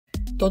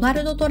ドナ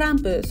ルド・トラ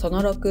ンプそ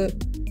の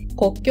6、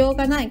国境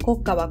がない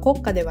国家は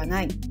国家では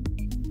ない。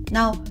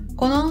なお、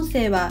この音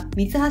声は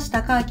三橋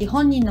貴明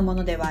本人のも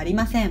のではあり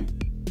ません。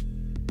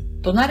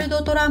ドナル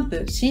ド・トラン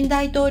プ新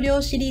大統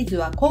領シリーズ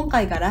は今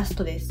回がラス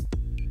トです。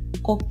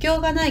国境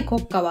がない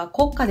国家は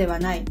国家では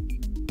ない。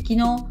昨日、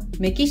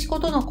メキシコ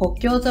との国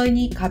境沿い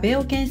に壁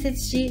を建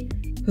設し、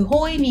不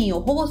法移民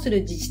を保護す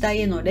る自治体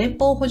への連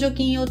邦補助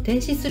金を停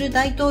止する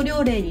大統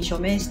領令に署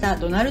名した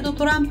ドナルド・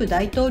トランプ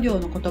大統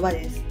領の言葉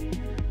です。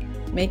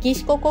メキ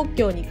シコ国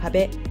境に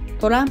壁、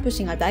トランプ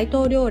氏が大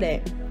統領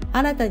令、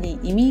新たに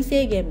移民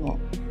制限も。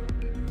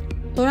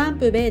トラン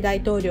プ米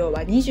大統領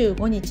は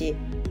25日、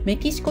メ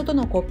キシコと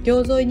の国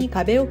境沿いに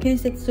壁を建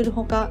設する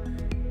ほか、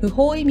不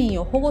法移民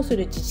を保護す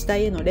る自治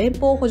体への連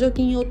邦補助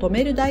金を止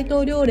める大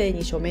統領令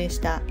に署名し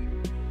た。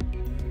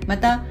ま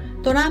た、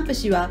トランプ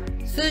氏は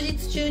数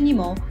日中に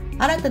も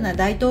新たな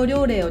大統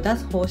領令を出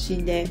す方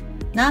針で、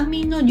難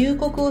民の入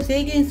国を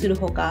制限する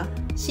ほか、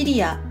シ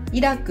リア、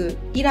イラク、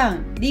イラ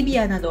ン、リビ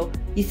アなど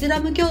イスラ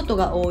ム教徒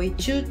が多い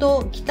中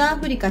東、北ア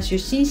フリカ出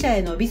身者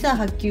へのビザ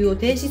発給を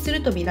停止す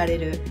るとみられ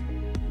る。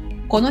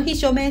この日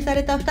署名さ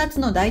れた2つ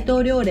の大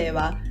統領令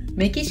は、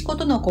メキシコ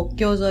との国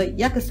境沿い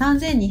約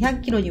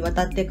3200キロにわ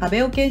たって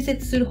壁を建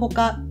設するほ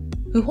か、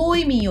不法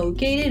移民を受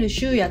け入れる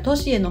州や都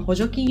市への補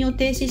助金を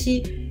停止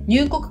し、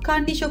入国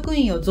管理職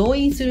員を増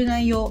員する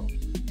内容。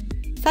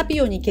サ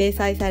ピオに掲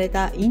載され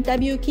たインタ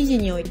ビュー記事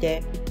におい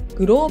て、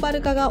グローバ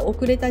ル化が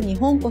遅れた日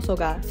本こそ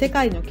が世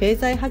界の経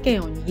済覇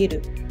権を握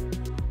る。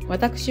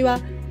私は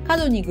過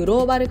度にグロ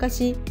ーバル化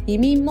し、移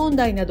民問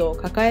題などを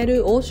抱え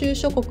る欧州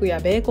諸国や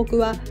米国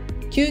は、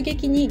急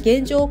激に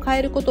現状を変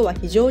えることは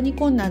非常に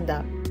困難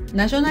だ。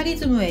ナショナリ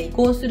ズムへ移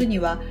行するに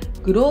は、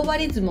グローバ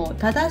リズムを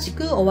正し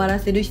く終わら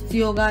せる必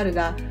要がある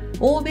が、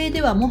欧米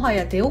ではもは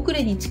や手遅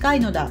れに近い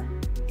のだ。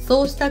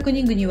そうした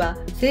国々は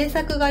政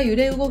策が揺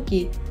れ動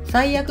き、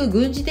最悪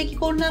軍事的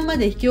混乱ま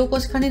で引き起こ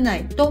しかねな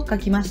いと書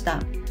きました。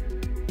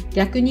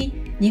逆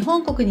に日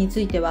本国につ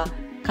いては、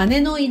金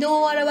の移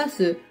動を表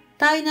す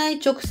対内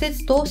直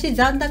接投資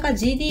残高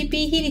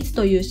GDP 比率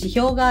という指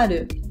標があ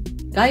る。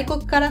外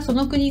国からそ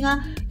の国が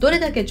どれ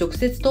だけ直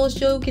接投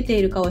資を受けて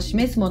いるかを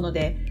示すもの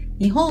で、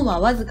日本は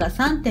わずか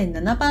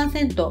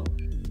 3.7%。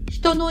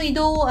人の移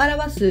動を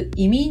表す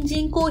移民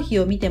人口比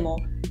を見ても、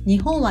日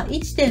本は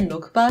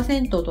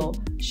 1.6% と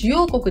主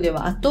要国で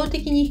は圧倒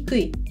的に低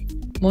い。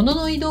物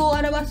の移動を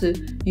表す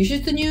輸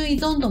出入依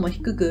存度も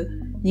低く、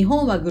日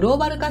本はグロー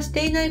バル化し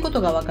ていないこ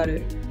とがわか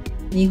る。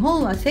日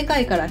本は世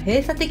界から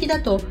閉鎖的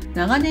だと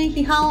長年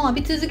批判を浴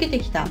び続けて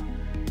きた。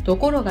と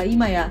ころが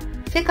今や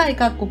世界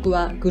各国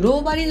はグロ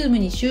ーバリズム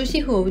に終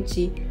止符を打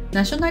ち、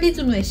ナショナリ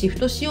ズムへシフ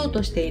トしよう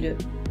としている。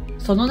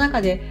その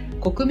中で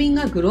国民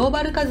がグロー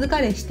バル化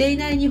疲れしてい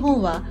ない日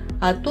本は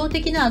圧倒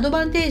的なアド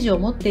バンテージを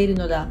持っている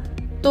のだ。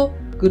と、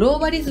グロー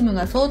バリズム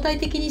が相対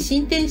的に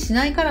進展し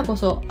ないからこ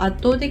そ圧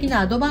倒的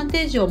なアドバン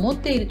テージを持っ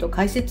ていると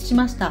解説し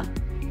ました。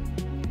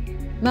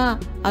ま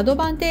あ、アド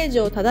バンテージ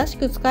を正し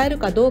く使える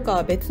かどうか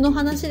は別の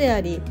話であ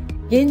り、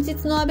現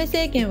実の安倍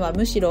政権は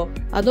むしろ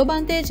アドバ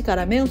ンテージか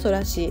ら目をそ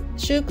らし、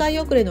周回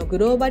遅れのグ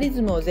ローバリ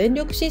ズムを全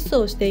力疾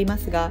走していま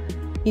すが、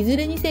いず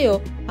れにせ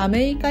よア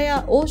メリカ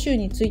や欧州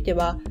について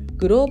は、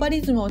グローバ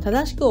リズムを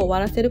正しく終わ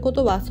らせるこ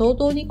とは相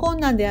当に困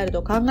難である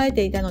と考え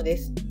ていたので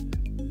す。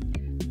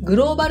グ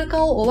ローバル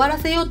化を終わら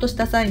せようとし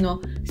た際の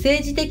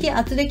政治的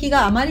圧力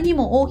があまりに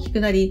も大きく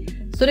なり、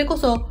それこ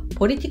そ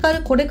ポリティカ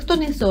ルコレクト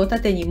ネスを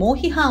盾に猛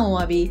批判を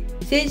浴び、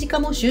政治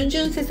家も逡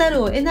巡せざ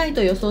るを得ない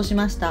と予想し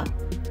ました。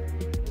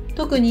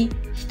特に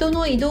人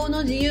の移動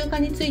の自由化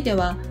について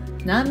は、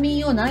難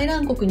民を内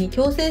乱国に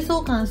強制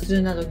送還す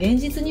るなど現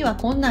実には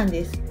困難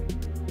です。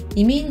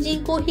移民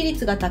人口比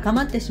率が高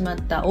まってしまっ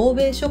た欧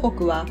米諸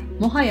国は、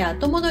もはや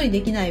後戻り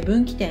できない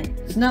分岐点、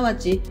すなわ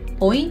ち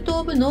ポイント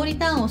オブノーリ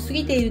ターンを過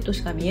ぎていると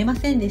しか見えま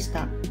せんでし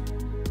た。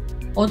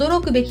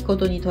驚くべきこ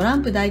とにトラ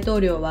ンプ大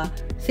統領は、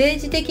政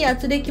治的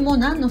圧力も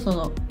何のそ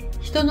の、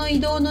人の移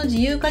動の自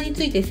由化に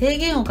ついて制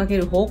限をかけ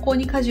る方向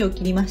に舵を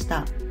切りまし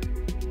た。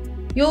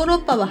ヨーロッ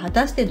パは果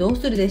たしてどう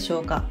するでし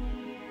ょうか。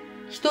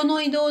人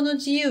の移動の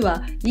自由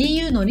は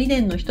EU の理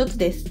念の一つ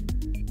です。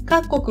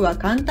各国は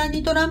簡単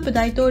にトランプ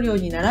大統領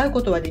に倣う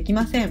ことはでき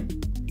ません。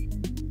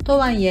と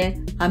はいえ、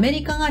アメ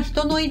リカが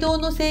人の移動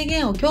の制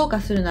限を強化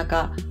する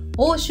中、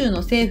欧州の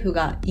政府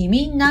が移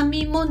民難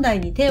民問題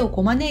に手を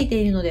こまねいて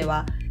いるので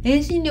は、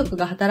遠心力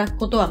が働く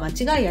ことは間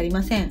違いあり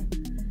ません。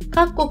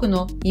各国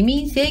の移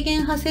民制限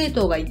派政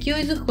党が勢い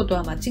づくこと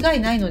は間違い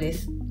ないので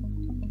す。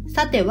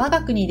さて我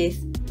が国で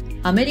す。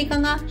アメリカ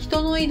が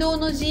人の移動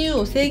の自由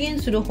を制限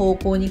する方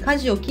向に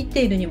舵を切っ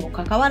ているにも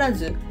かかわら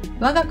ず、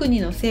我が国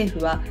の政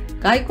府は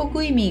外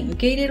国移民受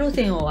け入れ路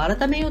線を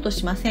改めようと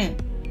しません。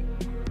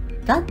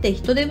だって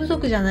人手不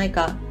足じゃない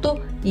か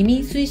と移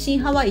民推進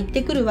派は言っ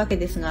てくるわけ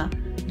ですが、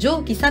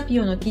上記サピ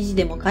オの記事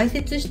でも解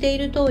説してい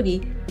る通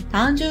り、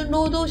単純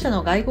労働者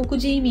の外国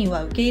人移民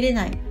は受け入れ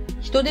ない、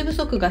人手不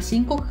足が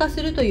深刻化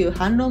するという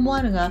反論も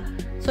あるが、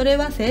それ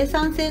は生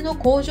産性の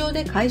向上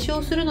で解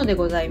消するので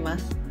ございま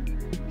す。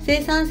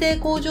生産性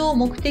向上を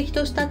目的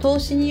とした投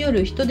資によ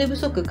る人手不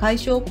足解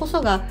消こ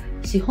そが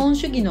資本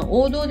主義の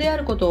王道であ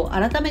ることを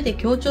改めて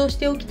強調し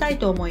ておきたい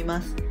と思い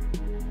ます。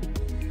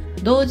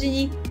同時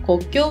に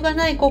国境が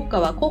ない国家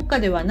は国家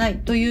ではない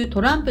という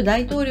トランプ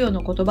大統領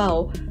の言葉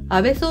を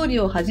安倍総理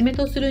をはじめ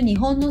とする日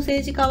本の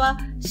政治家は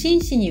真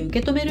摯に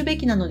受け止めるべ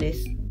きなので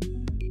す。